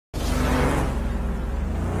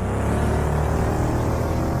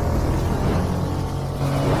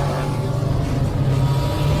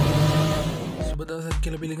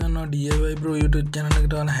කියලා පිළිගන්නවා DIY Bro YouTube channel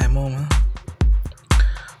එකට වන හැමෝම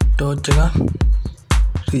torch එක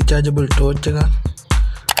rechargeable torch එක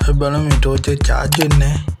අපි බලමු මේ torch එක charge වෙන්නේ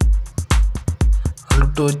නැහැ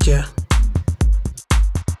අලුත් torch එක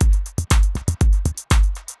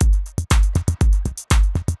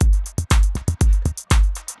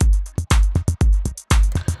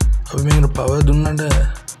අපි මේකට power දුන්නාට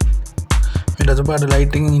මේ රතුපාට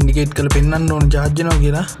lighting indicate කරලා පෙන්වන්න ඕන charge වෙනවා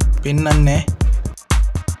කියලා පෙන්වන්නේ නැහැ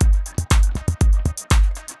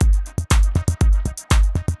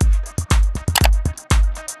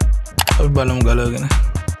බලමු ගලවගෙන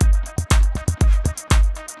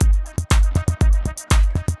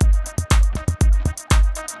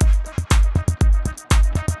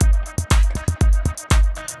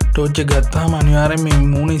ටෝච් එක ගත්තාම අනිවාර්යෙන් මේ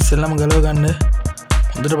මූණ ඉස්සෙල්ලාම ගලව ගන්න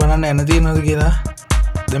හොඳට බලන්න එන තියෙනවද කියලා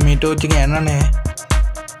දැන් මේ ටෝච් එක එන නැහැ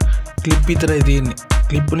ක්ලිප් විතරයි තියෙන්නේ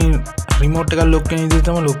ක්ලිප් වලින් රිමෝට් එක ලොක් වෙන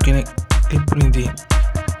විදිහට තමයි ලොක් වෙන්නේ ක්ලිප් වලින් තියෙන්නේ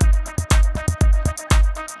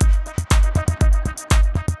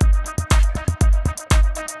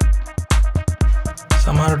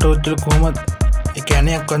සමහර ටෝච් වල කොහොමද ඒ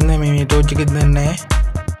කැණයක් වන්නේ මේ ටෝච් එකෙත් දැන් නැහැ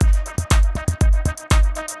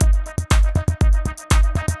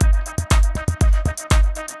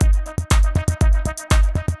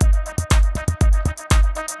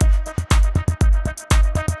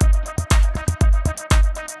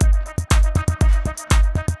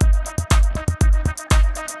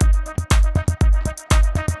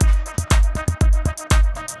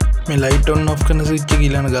මේ ලයිට් ඔන් ඔෆ් කරන ස්විච් එක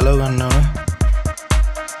ඊළඟ ගලව ගන්නවා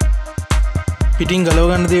පිටින් ගලව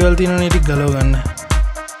ගන්න දේවල් තියෙනවනේ ටික ගලව ගන්න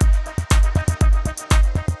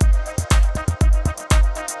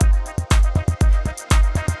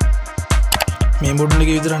මේ බෝඩල්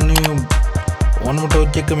එකේ විතරක් නෙවෙයි ඕනම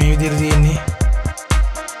ටෝච් එක මේ විදිහට තියෙන්නේ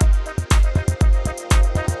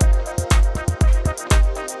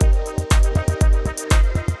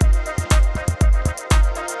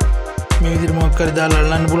මේ විදිහට මොකක් හරි දාලා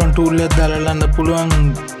අල්ලන්න පුළුවන් ටූල් එකක් දාලා අල්ලන්න පුළුවන්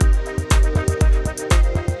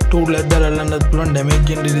ටූල් එකක් දාලා අල්ලන්නත් පුළුවන් ඩැමේජ්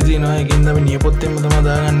වෙන්න ඉඩ තියෙනවා ඒකෙන්ද අපි නියපොත්තෙන්ම තමයි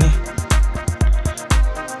දාගන්නේ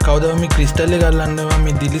කවදාවත් මේ ක්‍රිස්ටල් එක අල්ලන්නවා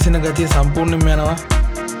මේ දිලිසෙන ගතිය සම්පූර්ණයෙන්ම යනවා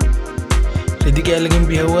රෙදි කෑල්ලකින්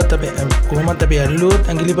පිහුවත් අපි කොහොමත් අපි ඇල්ලුවොත්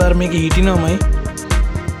ඇඟිලි පාර මේක හිටිනවමයි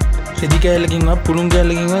රෙදි කෑල්ලකින්වත් පුළුන්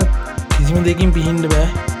කෑල්ලකින්වත් කිසිම දෙයකින් පිහින්න බෑ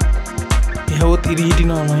පිහුවොත් ඉරි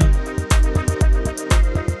හිටිනවමයි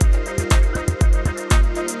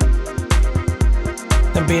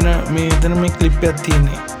දැන් පේන මේ එතන මේ ක්ලිප් එකක්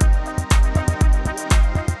තියෙන්නේ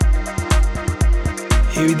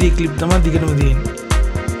ඒ විදිහේ ක්ලිප් තමයි දිගටම තියෙන්නේ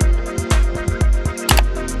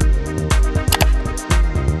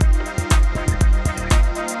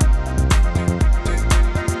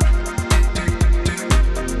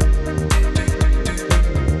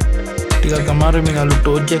ටිකක් අමාරුයි මේ අලුත්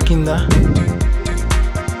ටෝච් එකකින්ද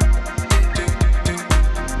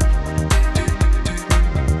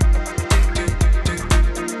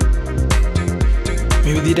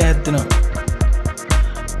මේ විදිහට ඇත්තනවා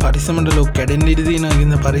පරිස්සමට ලොක් කැඩෙන්න ඉඩ තියෙනවා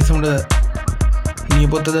ඒකින්ද පරිස්සමට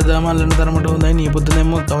නියපොත්ත දාම අල්ලන්න තරමට හොඳයි නියපොත්ත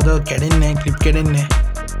දැම්මොත් තවද කැඩෙන්නේ නැහැ ක්ලිප් කැඩෙන්නේ නැහැ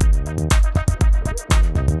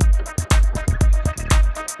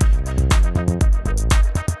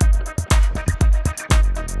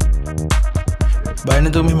බය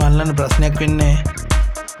නැතුව මේ මල්ලන්න ප්‍රශ්නයක් වෙන්නේ නැහැ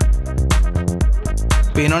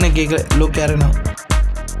පේනවනේ එක ලොක් ඇරෙනවා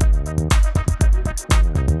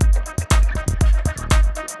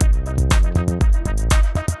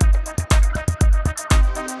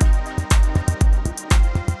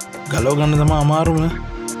ගලව ගන්න තමයි අමාරුම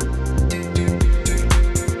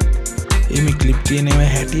මේ ක්ලිප් තියෙන ඒවා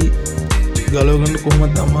හැටි ගලව ගන්න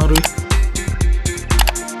කොහොමද අමාරුයි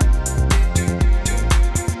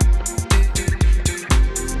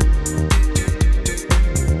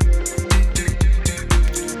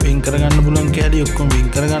වෙන් කරගන්න පුළුවන් කැලි ඔක්කොම වෙන්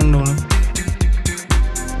කරගන්න ඕන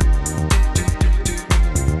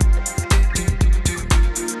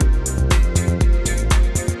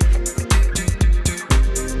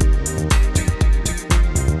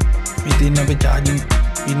අපේ charging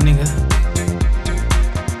pin එක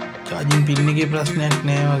charging pin එකේ ප්‍රශ්නයක්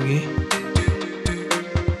නෑ වගේ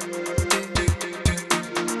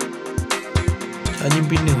charging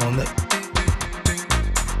pin එක හොඳයි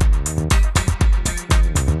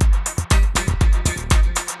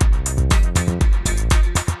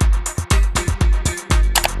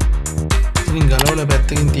ඉතින් ගලවලා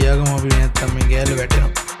පැත්තකින් තියාගමු අපි නැත්තම් මේ ගෑල්ල වැටෙනවා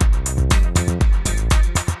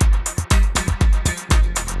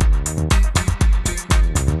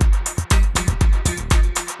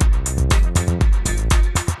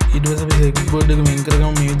ඊට පස්සේ අපි සර්කිට් බෝඩ් එක මෙන්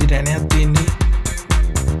කරගමු මේ විදිහට ඇණයක් තියෙන්නේ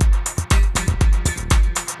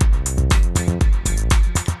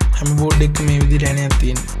load එක මේ විදිහට යන්නක්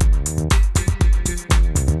තියෙන්නේ.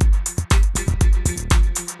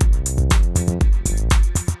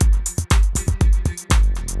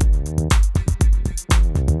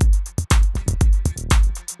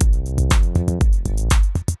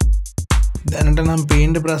 දැනට නම්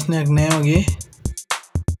පේන්න ප්‍රශ්නයක් නෑ වගේ.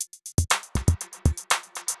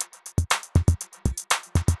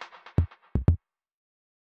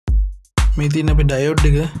 මේ තියෙන අපේ ඩයෝඩ්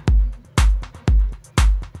එක.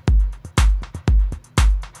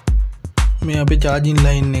 මේ අපේ charging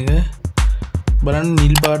line එක. බලන්න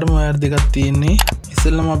නිල් පාටම වයර් දෙකක් තියෙන්නේ.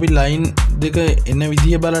 ඉස්සෙල්ලාම අපි line දෙක එන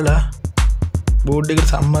විදිය බලලා බෝඩ්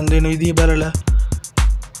එකට සම්බන්ධ වෙන විදිය බලලා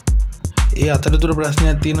ඒ අතරතුර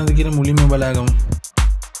ප්‍රශ්නයක් තියෙනවද කියලා මුලින්ම බලාගමු.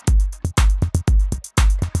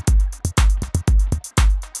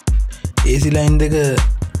 AC line දෙක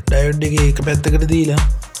ඩයෝඩ් එකේ එක පැත්තකට දීලා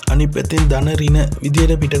අනිත් පැත්තෙන් ධන ඍණ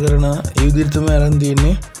විදියට පිට කරන ඒ විදිහට තමයි අරන්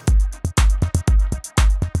තියෙන්නේ.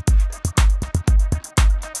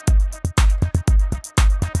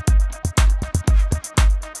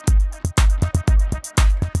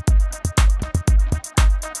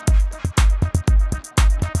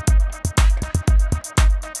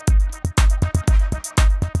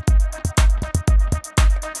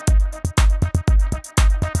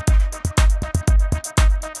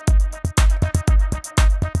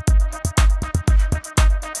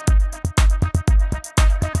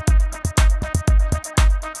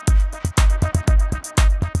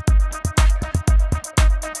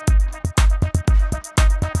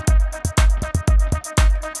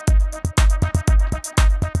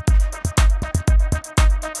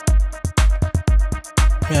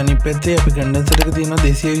 අනිත් පැත්තේ අපි කන්ඩෙන්සර් එක තියෙනවා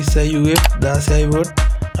 220 UF 16 වෝල්ට්.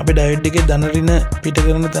 අපි ඩයෝඩ් එකේ ධන ඍණ පිට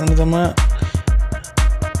කරන තැන තමයි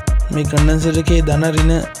මේ කන්ඩෙන්සර් එකේ ධන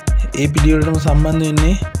ඍණ ඒ පිළිවෙලටම සම්බන්ධ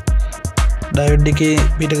වෙන්නේ. ඩයෝඩ් එකේ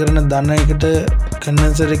පිට කරන ධන එකට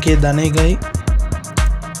කන්ඩෙන්සර් එකේ ධන එකයි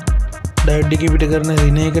ඩයෝඩ් එකේ පිට කරන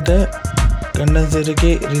ඍණ එකට කන්ඩෙන්සර්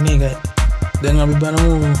එකේ ඍණ එකයි. දැන් අපි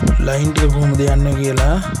බලමු ලයින් එක කොහොමද යන්නේ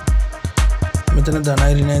කියලා. මෙතන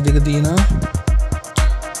ධනයි ඍණයි දෙක තියෙනවා.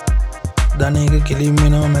 ධන එක කෙලින්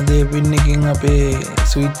වෙනවා මැද පින් එකකින් අපේ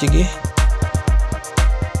ස්විච් එකේ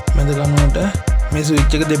මැද කනුවට. මේ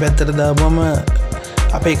ස්විච් එක දෙපැත්තට දාපුවම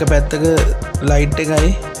අපේ එක පැත්තක ලයිට් එකයි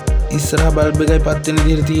ඉස්සරහා බල්බ් එකයි පත් වෙන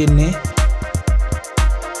විදිහට තියෙන්නේ.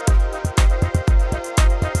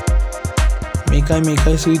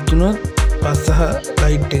 මේකයි ස්විච් තුනක් පස්සහ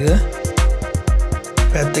ලයිට් එක.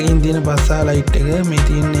 පැත්තකින් තියෙන පස්සහ ලයිට් එක මේ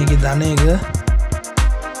තියෙන එකේ ධන එක.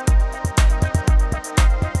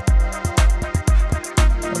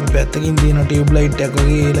 පැත්තකින් තියෙන ටියුබ් ලයිට් එකක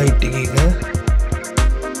ලයිට් එක.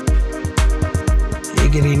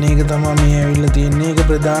 ඒකේ රින එක තමයි මේ ඇවිල්ලා තියෙන්නේ. ඒක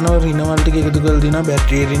ප්‍රධානව රින වල ටික එකතු කරලා තියෙනවා.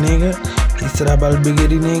 බැටරිය රින එක, ඉස්සරහා බල්බ් එකේ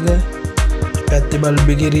රින එක, පැත්තේ බල්බ්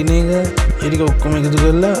එකේ රින එක. ඒ ටික ඔක්කොම එකතු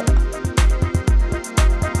කරලා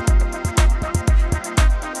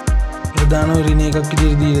ප්‍රධානව රින එකක්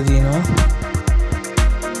විදිහට දීලා තියෙනවා.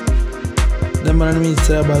 දැන් බලන්න මේ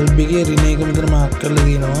ඉස්සරහා බල්බ් එකේ රින එක මෙතන මාක් කරලා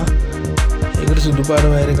තියෙනවා. ඒකට සුදු පාට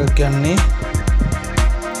වයර් එකක් යන්නේ.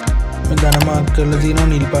 මේ ධන මාක් කරලා තියෙනවා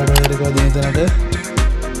නිල් පාට වයර් එක වදින තැනට.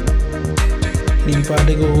 නිල් පාට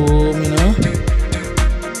එක ඕම එනවා.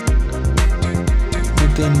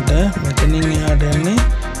 මෙතනින් එහාට යන්නේ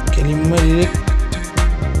කෙලින්ම ඩිරෙක්ට්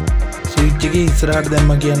ස්විච් එකේ ඉස්සරහට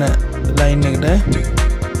දැම්මා කියන ලයින් එකට.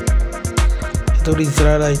 එතකොට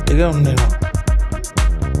ඉස්සරහා ලයිට් එක ඔන් වෙනවා.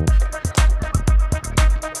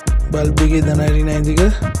 බල්බ් එකේ ධන ඍණ දෙක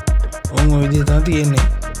ඔය විදිහට තමයි තියෙන්නේ.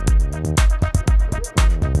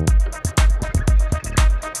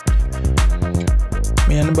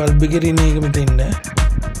 මේ යන බල්බ් එකේ රින එක මෙතෙන්ද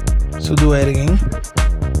සුදු වයර් එකෙන්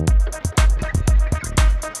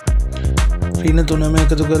රින තුනම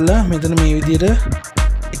එකතු කරලා මෙතන මේ විදිහට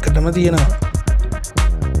එකටම තියෙනවා.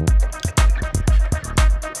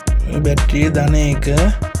 මේ බැටරිය ධන එක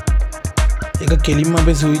කෙලින්ම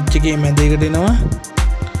අපේ ස්විච් එකේ මැදයකට එනවා.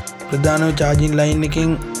 ප්‍රධානව charging line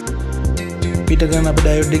එකෙන් පිට කරන අපේ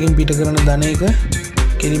ඩයෝඩ් එකකින් පිට කරන ධන එක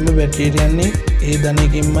කෙලින්ම බැටරියට යන්නේ. ඒ ධන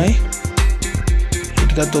එකෙන්මයි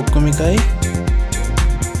ටිකත් ඔක්කොම එකයි.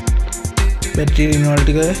 බැටරි රින වල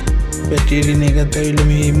ටික බැටරි රින එකත් ඇවිල්ලා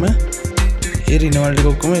මෙහෙම ඒ රින වල ටික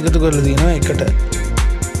ඔක්කොම එකතු කරලා දිනවා එකට.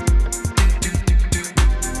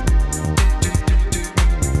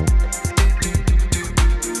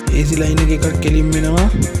 AC line එක එකක් කෙලින් වෙනවා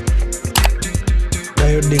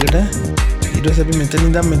ඩයෝඩ් එකට. ඊට පස්සේ අපි මෙතන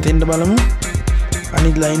ඉඳන් මෙතෙන්ට බලමු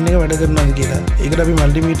අනිත් ලයින් එක වැඩ කරනවද කියලා. ඒකට අපි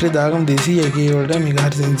මල්ටිමීටරේ දාගමු 201 වලට. මේක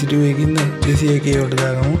හරි සෙන්සිටිව් එකකින් 201 වලට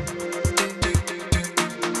දාගමු.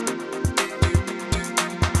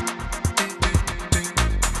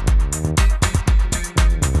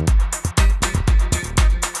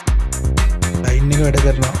 එක වැඩ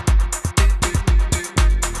කරනවා.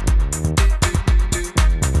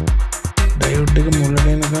 ඩයෝඩ් එක මුලට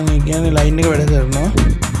එනකන් ඒ කියන්නේ ලයින් එක වැඩ කරනවා.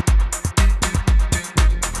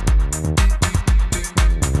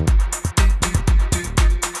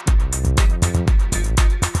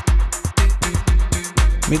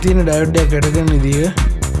 මේ තියෙන ඩයෝඩ් එක වැඩ කරන විදිය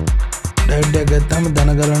ඩයෝඩ් එක ගත්තාම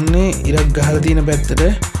දන කරන්නේ ඉරක් ගහලා තියෙන පැත්තට.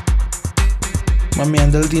 මම මේ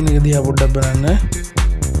ඇඳලා තියෙන එක දිහා පොඩ්ඩක් බලන්න.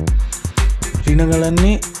 රින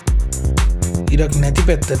ගලන්නේ ඉරක් නැති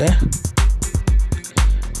පැත්තට.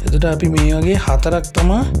 එතකොට අපි මේ වගේ හතරක්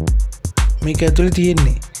තමයි මේක ඇතුලේ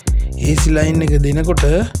තියෙන්නේ. AC ලයින් එක දෙනකොට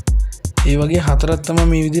ඒ වගේ හතරක් තමයි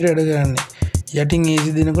මේ විදිහට වැඩ කරන්නේ. යටින් AC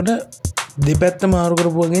දෙනකොට දෙපැත්ත මාරු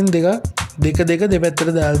කරපුවගෙන් දෙක දෙපැත්තට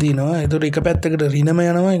දාලා තිනවා. එතකොට එක පැත්තකට රිනම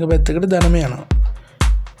යනවා, එක පැත්තකට ධනම යනවා.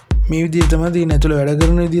 මේ විදිහට තමයි තියෙන්නේ. ඇතුලේ වැඩ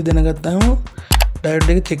කරන විදිහ දැනගත්තාම ඩයෝඩ්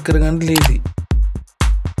එක චෙක් කරගන්න ලේසියි.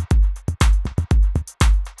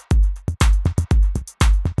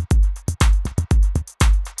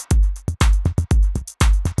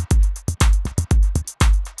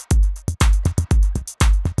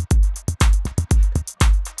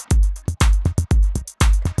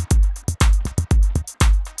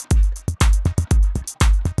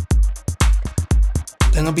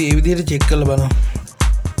 දැන් අපි මේ විදිහට චෙක් කරලා බලමු.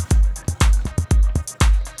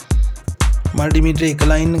 මල්ටිමීටර් එක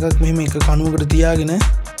ලයින් එකක් මෙහෙම එක කණුවකට තියාගෙන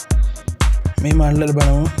මේ මල්ලල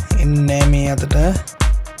බලමු. එන්නේ මේ අතට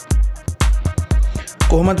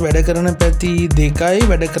කොහොමද වැඩ කරන පැති දෙකයි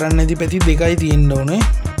වැඩ කරන්නේ නැති පැති දෙකයි තියෙන්න ඕනේ.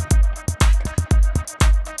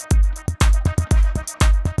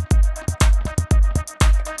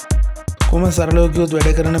 කොහොම සරලව කිව්වොත් වැඩ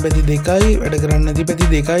කරන පැති දෙකයි වැඩ කරන්නේ නැති පැති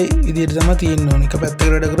දෙකයි විදිහට තමයි තියෙන්න ඕනේ. එක පැත්තකට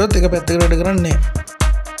වැඩ කරොත් එක පැත්තකට වැඩ කරන්නේ නැහැ.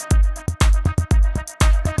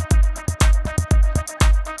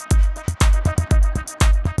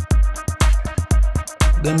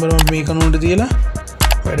 දැන් බලමු මේ කණුවට තියලා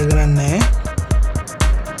වැඩ කරන්නේ නැහැ.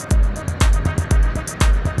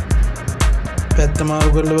 පැත්ත මාරු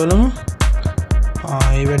කරලා බලමු.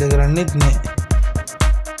 ඒ වැඩ කරන්නේත් නැහැ.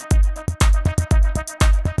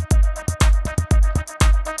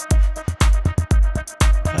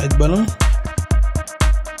 ආයෙත් බලමු.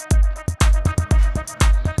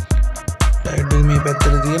 ඩයෝඩ් එක මේ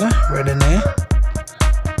පැත්තට තියලා වැඩ නැහැ.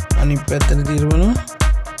 අනිත් පැත්තට තියලා බලමු.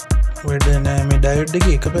 වැඩ නැහැ. මේ ඩයෝඩ්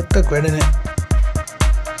එකේ එක පැත්තක් වැඩ නැහැ.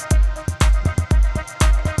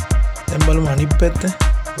 දැන් බලමු අනිත් පැත්ත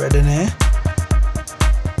වැඩ නැහැ.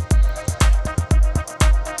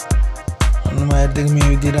 අන්න මම ඇඩ් එක මේ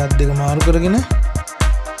විදිහට අත් දෙක මාරු කරගෙන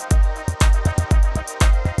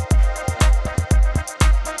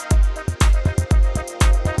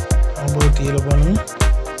අඹෝ තියලා බලමු.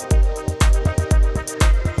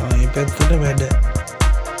 මේ පැත්තට වැඩ.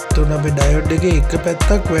 එතකොට අපේ ඩයෝඩ් එකේ එක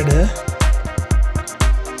පැත්තක් වැඩ.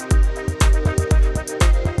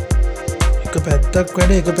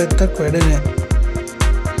 එක පැත්තක් වැඩ නැහැ.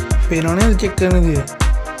 පේනව නේද චෙක් කරන විදිය?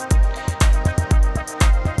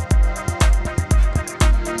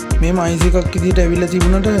 මේ මයිස් එකක් විදිහට ඇවිල්ලා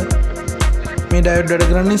තිබුණාට මේ ඩයෝඩ් වැඩ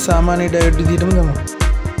කරන්නේ සාමාන්‍ය ඩයෝඩ් විදිහටම තමයි.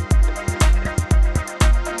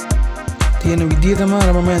 තියෙන විදිය තමයි අර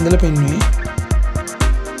මම ඇඳලා පෙන්නුවේ.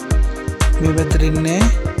 මේ පැත්තට ඉන්නේ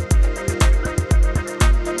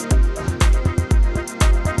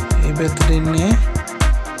මේ පැත්තට ඉන්නේ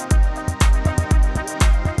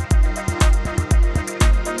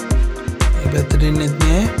මේ පැත්තට ඉන්නෙත්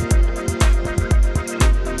නෑ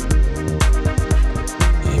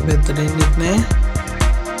මේ පැත්තට ඉන්නෙත් නෑ.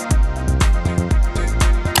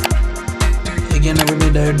 ඒ කියන්නේ අපි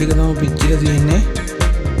මේ ඩයෝඩ් එක තමයි පිච්චිලා තියෙන්නේ.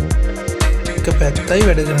 එක පැත්තයි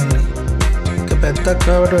වැඩ කරන්නේ. එක පැත්තක්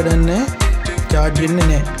ආවට වැඩක් නෑ. charge වෙන්නේ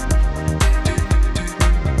නෑ.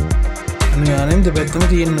 අනිවාර්යෙන් දෙපැත්තම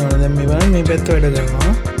තියෙන්න ඕන. දැන් මේ බලන්න මේ පැත්ත වැඩ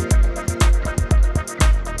කරනවා.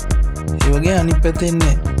 ඒ වගේ අනිත් පැත්තේ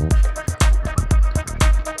ඉන්නේ.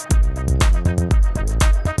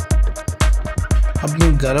 අපි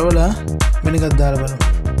ගලවලා වෙන එකක් දාලා බලමු.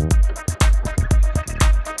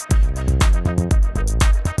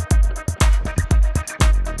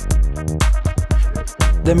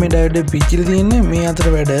 දැන් මේ ඩයෝඩ් එක පිච්චිලා තියෙන්නේ. මේ අතර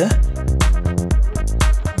වැඩ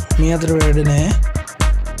මේ අතර වැඩ නැහැ.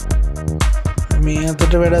 මේ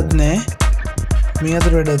අතට වැඩක් නැහැ. මේ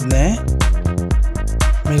අතට වැඩක් නැහැ.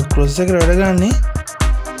 මේ ක්‍රොස් එකට වැඩ ගන්නේ.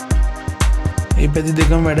 මේ පැති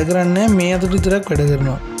දෙකම වැඩ කරන්නේ මේ අතට විතරක් වැඩ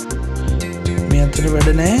කරනවා. මේ අතට වැඩ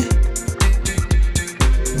නැහැ.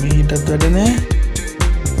 මෙහිටත් වැඩ නැහැ.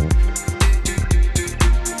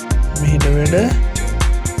 මෙහිට වැඩ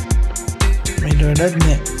මෙහිට වැඩක්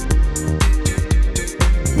නැහැ.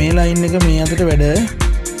 මේ ලයින් එක මේ අතට වැඩ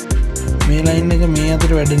මේ ලයින් එක මේ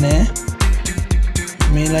අතට වැඩ නැහැ.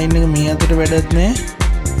 මේ ලයින් එක මේ අතට වැඩක් නැහැ.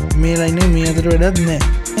 මේ ලයින් එක මේ අතට වැඩක් නැහැ.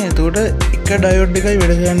 එතකොට එක ඩයෝඩ් එකයි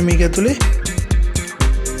වැඩ කරන්නේ මේක ඇතුලේ.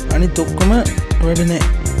 අනිත් ඔක්කොම වැඩ නැහැ.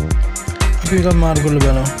 අපි එක මාරු කරලා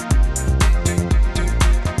බලමු.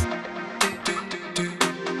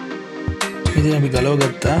 ඉතින් අපි ගලව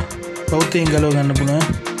ගත්තා. බෞද්ධයෙන් ගලව ගන්න පුළුවන්.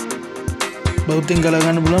 බෞද්ධයෙන් ගලව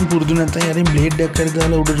ගන්න පුළුවන් පුරුදු නැත්නම් යරින් බ්ලේඩ් එකක් හරි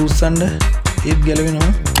දාලා උඩට උස්සන්න ඒත්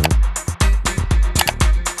ගැලවෙනවා.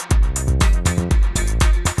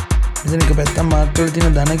 මෙතන එක පැත්තක් මාර්ක් කරලා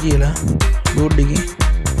තියෙන ධන කියලා බෝඩ් එකේ.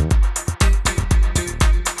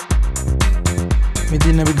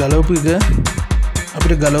 මෙතන අපි ගලවපු එක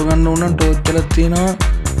අපිට ගලව ගන්න ඕන නම් ටෝච් වලක් තියෙනවා,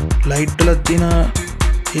 ලයිට් වලක් තියෙනවා,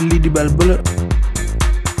 LED බල්බ් වල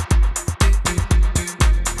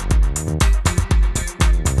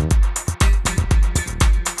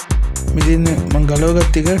මෙතන මම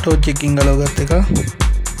ගලවගත්ත එක ටෝච් එකකින් ගලවගත්ත එක.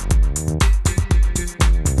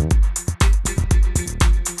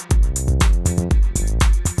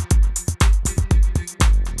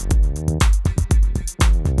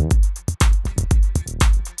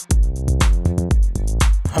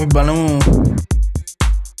 අපි බලමු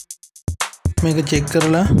මේක චෙක්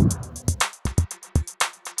කරලා.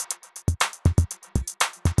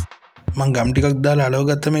 මම ගම් ටිකක් දාලා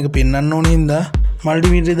අලවගත්ත මේක පෙන්වන්න ඕනේ හින්දා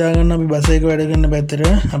මල්ටිමීටරේ දාගන්න අපි බස් එක වැඩ කරන පැත්තට,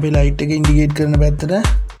 අපි ලයිට් එක ඉන්ඩිකේට් කරන පැත්තට.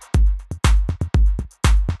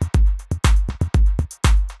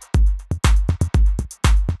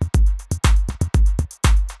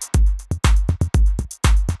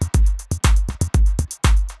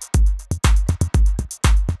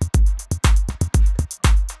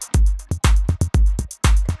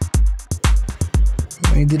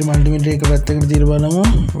 මේ විදිහට මල්ටිමීටරේ එක පැත්තකට තියලා බලමු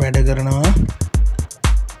වැඩ කරනවා.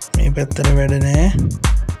 මේ පැත්තට වැඩ නැහැ.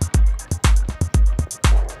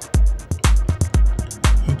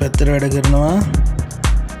 මේ පැත්තට වැඩ කරනවා.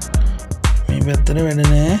 මේ පැත්තට වැඩ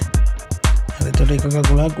නැහැ. හරි එතකොට එක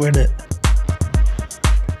කකුලක් වැඩ.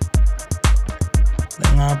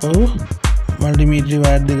 දැන් ආපහු මල්ටිමීටරේ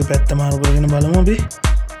වයර් දෙක පැත්ත මාරු කරගෙන බලමු අපි.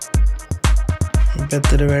 මේ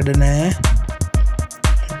පැත්තට වැඩ නැහැ.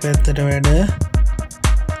 මේ පැත්තට වැඩ.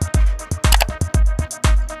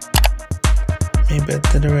 මේ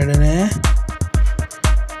පැත්තට වැඩ නැහැ.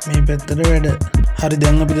 මේ පැත්තට වැඩ. හරි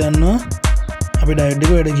දැන් අපි දන්නවා අපි ඩයෝඩ්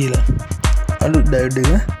එක වැඩ කියලා. අලුත් ඩයෝඩ් එක.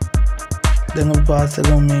 දැන් අපි පාස්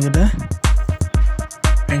කරමු මේකට.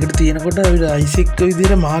 මේකට තියෙනකොට අපිට IC එක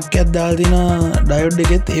විදිහට මාක් එකක් දාලා තියෙනවා ඩයෝඩ්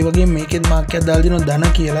එකෙත්. ඒ වගේම මේකෙත් මාක් එකක් දාලා තියෙනවා ධන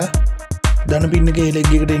කියලා. ධන පින් එක ඒ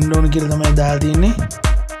ලෙග් එකට එන්න ඕන කියලා තමයි දාලා තියෙන්නේ.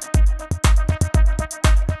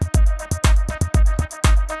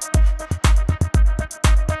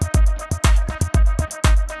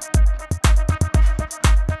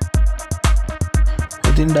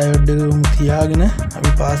 ඉතින් ඩයෝඩ් එක තියාගෙන අපි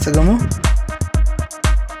පාස් කරමු.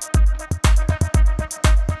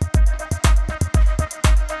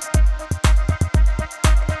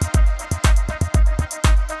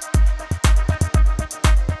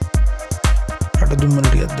 රට දුම්මල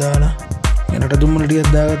ටිකක් දාලා මේ රට දුම්මල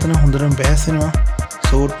ටිකක් දාගත්තම හොඳටම පෑස් වෙනවා.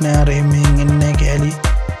 සෝට් නෑ, රෙම් මෙහෙන් එන්නේ නෑ කෑලි.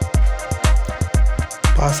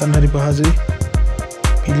 පාසන්න හරි පහසුයි.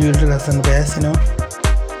 පිළිවෙලට ලස්සන පෑස් වෙනවා.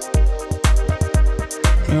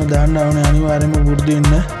 මේක දාන්න ඕනේ අනිවාර්යයෙන්ම පුරුදු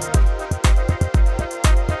වෙන්න.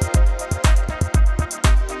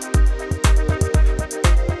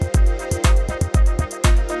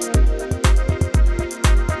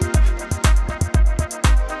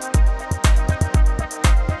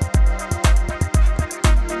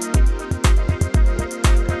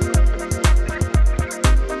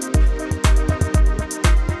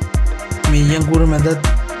 මීයන් කුර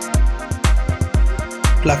මැදත්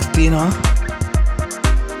ප්ලග්ස් තියෙනවා.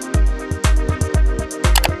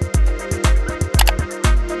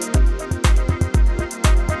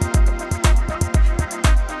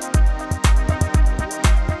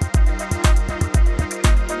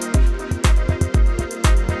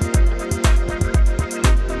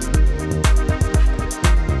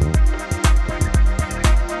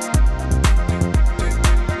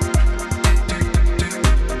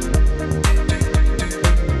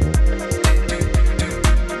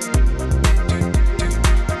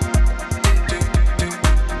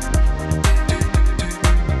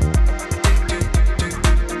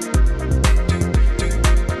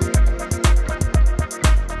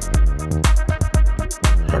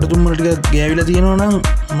 දුම්මල ටිකක් ගෑවිලා තියෙනවා නම්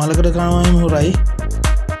මලකට කනවාම හොරයි.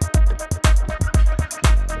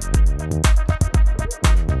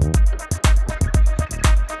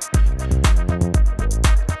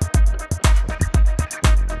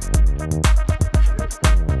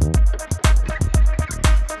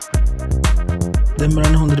 දැන්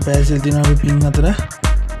බලන්න හොඳට පෑසිල් තියෙනවා අපි පින් අතර.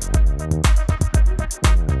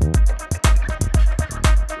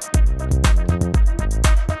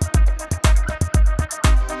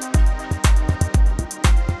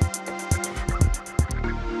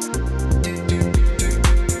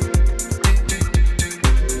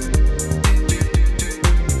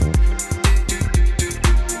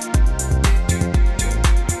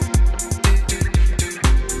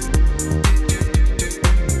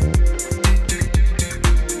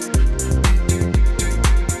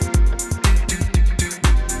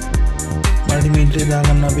 මීටරේ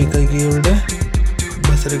දාගන්න අපි 1 වලට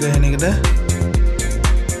බසර ගහන එකට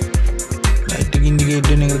ලයිට් එක ඉන්ඩිකේටර්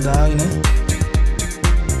වෙන එකට දාගෙන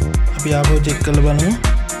අපි ආපහු චෙක් කරලා බලමු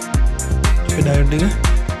අපේ ඩයෝඩ් එක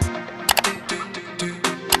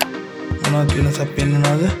මොනවද වෙනසක්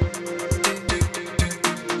පෙන්වනවද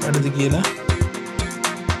වැඩද කියලා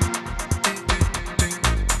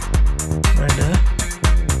වැඩ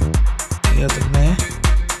යතර නෑ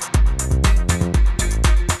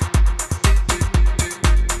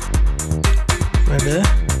වැඩ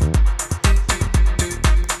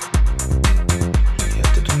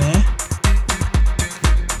යතර නෑ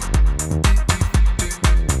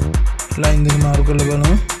ලයින් දෙක මාරු කරලා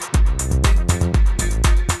බලමු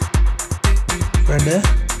වැඩ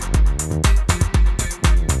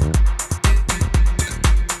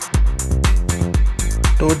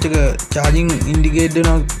ටෝච් එක චාර්ජින්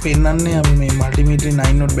ඉන්ඩිකේටර් එක පෙන්වන්නේ අපි මේ මල්ටිමීටරේ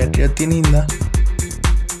 9 වොට් බැටරියක් තියෙන හින්දා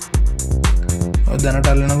ඔය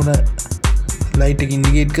දැනට අල්ලනකොට ලයිට් එක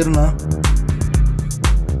ඉන්ඩිකේට් කරනවා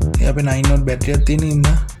ඒ අපේ 9 වොට් බැටරියක් තියෙන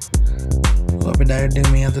හින්දා අපේ ඩයෝඩ් එක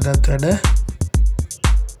මේ අතටත් වැඩ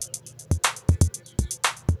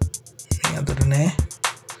මේ අතට නෑ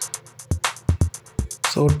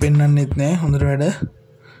සෝට් පෙන්වන්නෙත් නෑ හොඳට වැඩ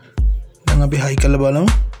දැන් අපි හයි කරලා බලමු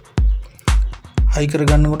හයි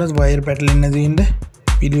කරගන්නකොට වයර් පැටලෙන්නේ නැතුව ඉන්න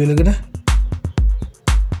පිළිවෙලකට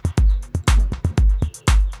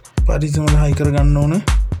පරිස්සමෙන් හයි කරගන්න ඕනේ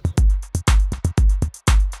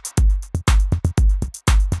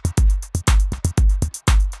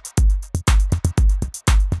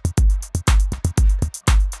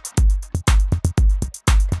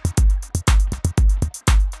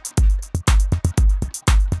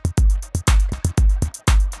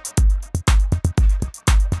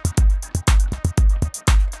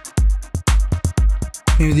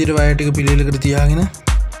මේ විදිහට වයර් ටික පිළිවෙලකට තියාගෙන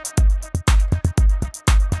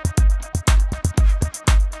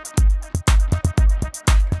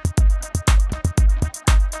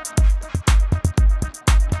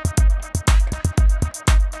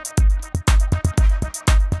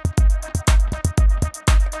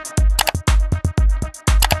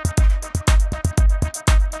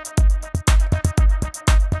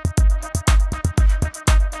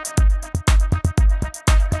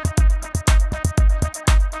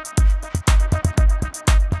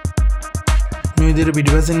විදිහට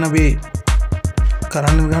පිටිපස්සෙන් අපි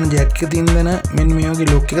කරන්ට් ගන්න ජැක් එක තියෙන දන මෙන්න මේ වගේ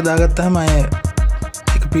ලොක් එක දාගත්තාම අය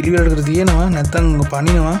එක පිළිවෙලකට තියෙනවා නැත්තම්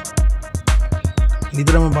පනිනවා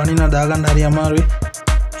නිතරම පනිනවා දාගන්න හරි අමාරුයි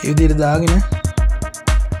ඒ විදිහට දාගෙන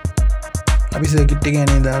අපි සර්කිට් එක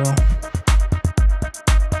එනේ දාගමු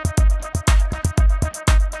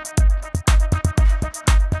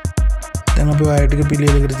දැන් අපි වයර් ටික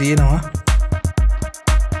පිළිවෙලකට තියෙනවා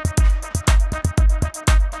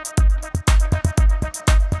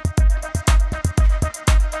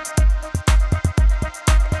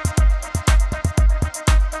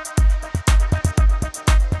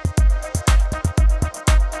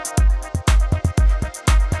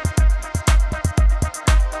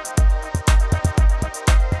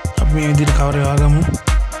මේ විදිහට කවර් යවාගමු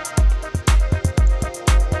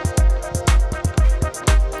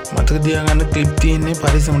මතක තියාගන්න ක්ලිප් තියෙන්නේ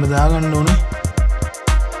පරිස්සමට දාගන්න ඕනේ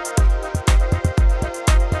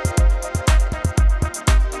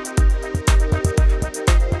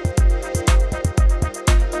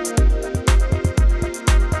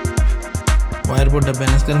වයර් පොඩ්ඩක්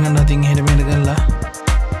බැලන්ස් කරගන්න අතින් එහෙට මෙහෙට කරලා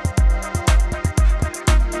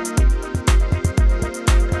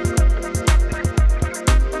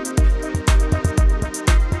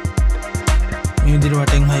විදිහට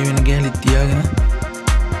වටෙන් හයි වෙන ගෑලිත් තියාගෙන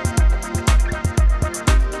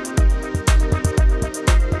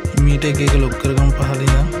මීට එක එක ලොක් කරගමු පහළ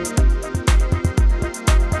ඉඳන්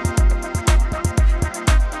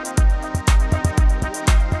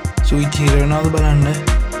ස්විච් හිර වෙනවද බලන්න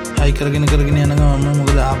හයි කරගෙන යන ගමන්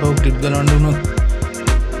මොකද ආපහු ක්ලිප් ගලවන්න වුණොත්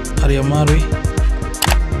හරි අමාරුයි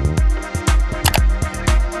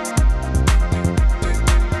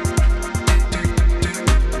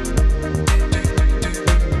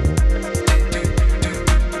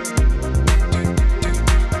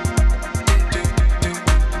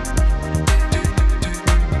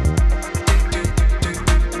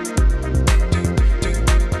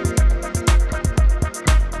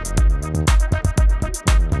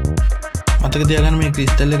මතක තියාගන්න මේ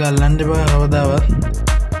ක්‍රිස්ටල් එක අල්ලන්න එපා කවදාවත්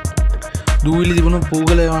දූවිලි තිබුණොත්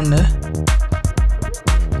පූගල යවන්න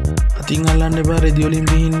අතින් අල්ලන්න එපා රෙදි වලින්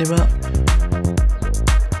බිහින්න එපා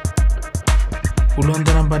පුළුවන්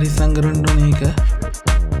තරම් පරිස්සම් කරන්න ඕනේ ඒක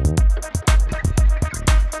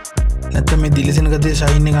නැත්නම් මේ දිලිසෙන ගතිය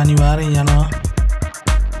ෂයින් එක අනිවාර්යෙන් යනවා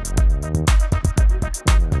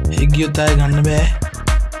ඒ ගියොත් ආයෙ ගන්න බෑ.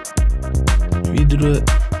 වීදුරුව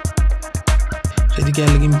රෙදි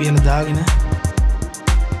කෑල්ලකින් පිහලා දාගෙන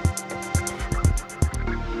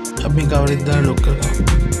අපි මේ කවරෙත් දාලා ලොක් කරගමු.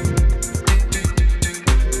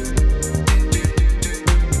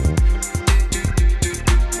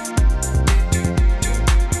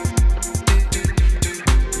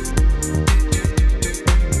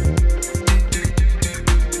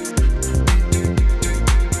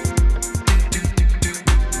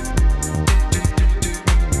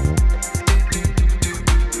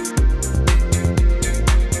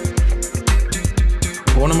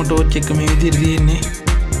 ඕනම ටෝච් එක මේ විදිහට තියෙන්නේ.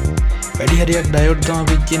 වැඩි හරියක් ඩයෝඩ් තමයි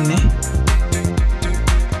පිච්චෙන්නේ.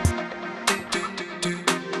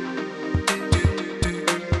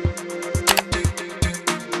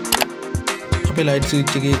 අපේ ලයිට්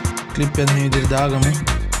ස්විච් එකේ ක්ලිප් එක මේ විදිහට දාගමු.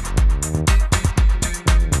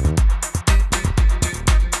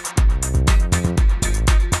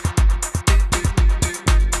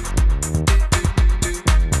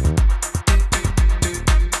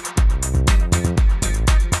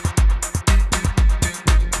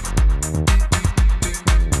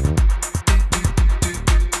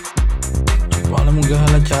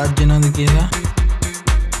 ගහලා charge වෙනවද කියලා.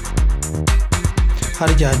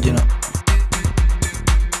 හරි charge වෙනවා.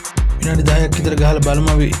 විනාඩි 10ක් විතර ගහලා බලමු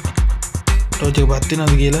අපි ටෝච් එක පත්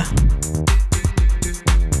වෙනවද කියලා.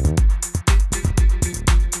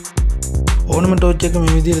 ඕනම ටෝච් එක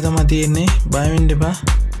මේ විදිහට තමයි තියෙන්නේ. බය වෙන්න එපා.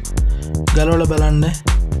 ගලවලා බලන්න.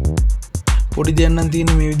 පොඩි දෙයක් නම්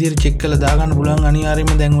තියෙන්නේ මේ විදිහට චෙක් කරලා දාගන්න පුළුවන්.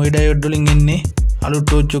 අනිවාර්යයෙන්ම දැන් ওই ඩයෝඩ් වලින් එන්නේ අලුත්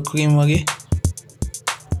ටෝච් ඔක්කොගෙම වගේ.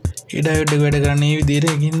 ඒ ඩයෝඩ් එක වැඩ කරන්නේ මේ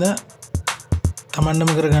විදිහට. ඒකින්ද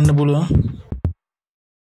තමන්ටම කරගන්න පුළුවන්.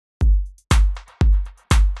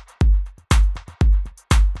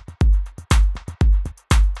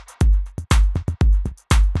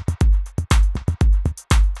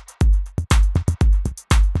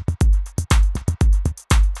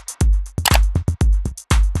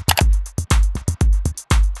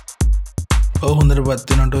 ඔව් හොඳට පත්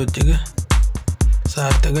වෙන ටෝච් එක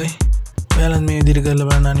සාර්ථකයි. ඔයාලත් මේ විදිහට කරලා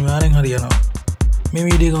බලන්න අනිවාර්යෙන් හරියනවා. මේ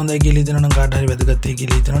වීඩියෝ එක හොඳයි කියලා හිතනවා නම් කාට හරි වැදගත් වෙයි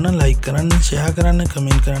කියලා හිතනවා නම් ලයික් කරන්න, ෂෙයා කරන්න,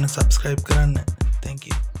 කමෙන්ට් කරන්න, සබ්ස්ක්‍රයිබ් කරන්න. Thank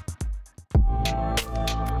you.